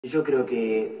Yo creo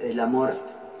que el amor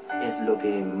es lo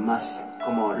que más,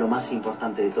 como lo más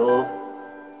importante de todo.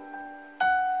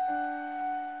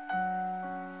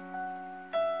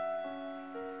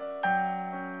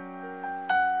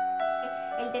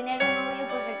 El tener un novio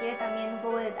pues requiere también un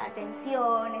poco de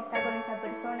atención, estar con esa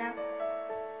persona.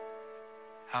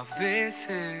 A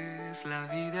veces la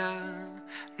vida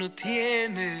no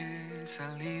tiene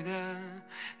salida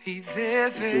y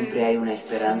Siempre hay una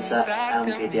esperanza,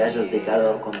 aunque te hayas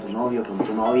dejado con tu novio, con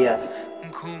tu novia.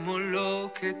 como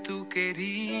lo que tú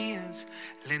querías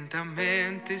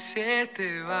lentamente se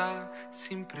te va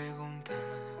sin preguntar.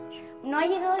 No ha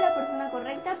llegado la persona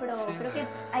correcta, pero creo que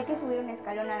hay que subir un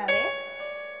escalón a la vez.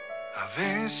 A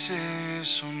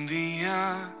veces un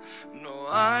día no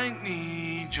hay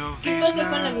ni llovizna. ¿Qué pasó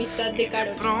con la amistad de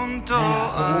Karol? Pronto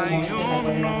Nada, hubo un hay momento en el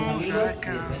cual éramos un amigos y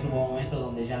huracán. después hubo un momento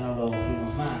donde ya no lo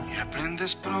fuimos más. Y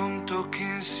aprendes pronto que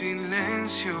en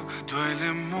silencio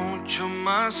duele mucho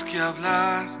más que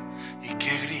hablar y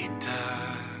que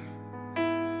gritar.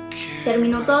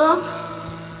 Terminó todo.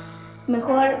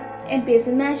 Mejor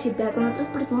empiecen a shippear con otras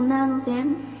personas, no sé.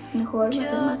 Mejor va a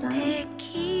ser más sano.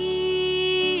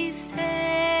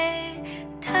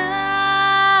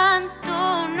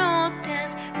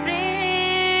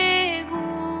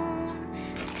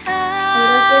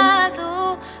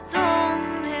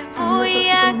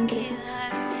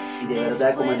 Si de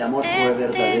verdad como el amor fue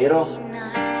verdadero,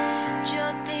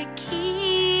 yo te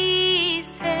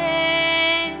quise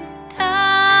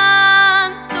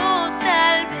tanto,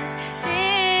 tal vez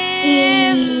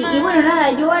y bueno,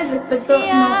 nada, yo al respecto no, o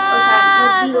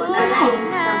sea, no digo nada y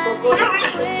tampoco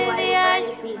respeto a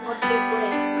decir porque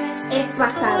pues es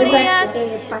pasado,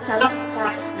 pasado,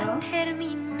 ¿no?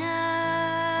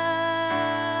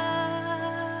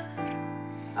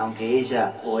 aunque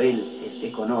ella o él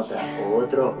esté con otra o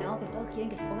otro. No, que todos quieren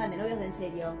que se pongan de novios de en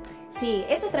serio. Sí,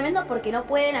 eso es tremendo porque no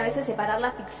pueden a veces separar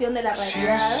la ficción de la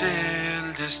realidad. Si es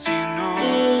el destino,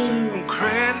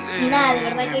 y nada, de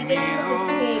verdad que qué lindo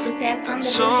que seas fan de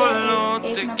solo Ruggero,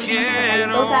 es te una persona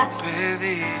quiero súper talentosa.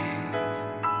 pedir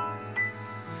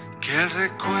que el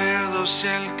recuerdo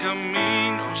sea el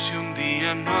camino. Si un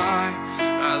día no hay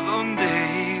a dónde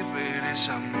ir,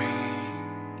 regresa a mí.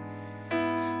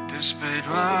 Te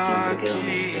espero Porque siempre queda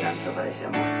una aquí. esperanza para ese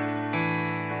amor.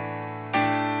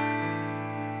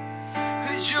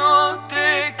 Yo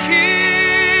te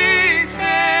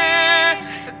quise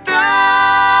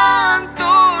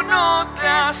tanto, no te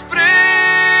has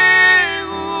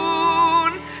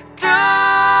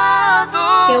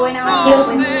preguntado. Qué buena onda,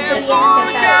 dónde pues, súper bien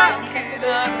voy acertado, a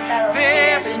quedar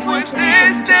después de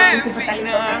este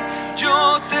final.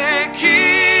 Yo te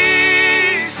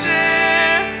quise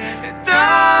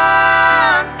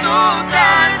tanto,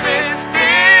 tal vez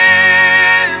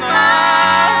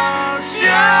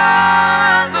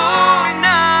demasiado, y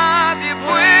nadie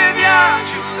puede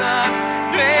ayudar.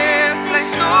 Nuestra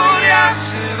historia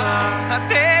se va a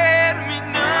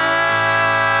terminar.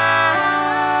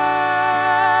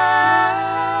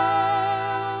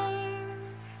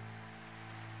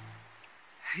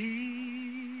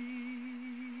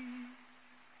 Y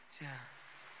ya.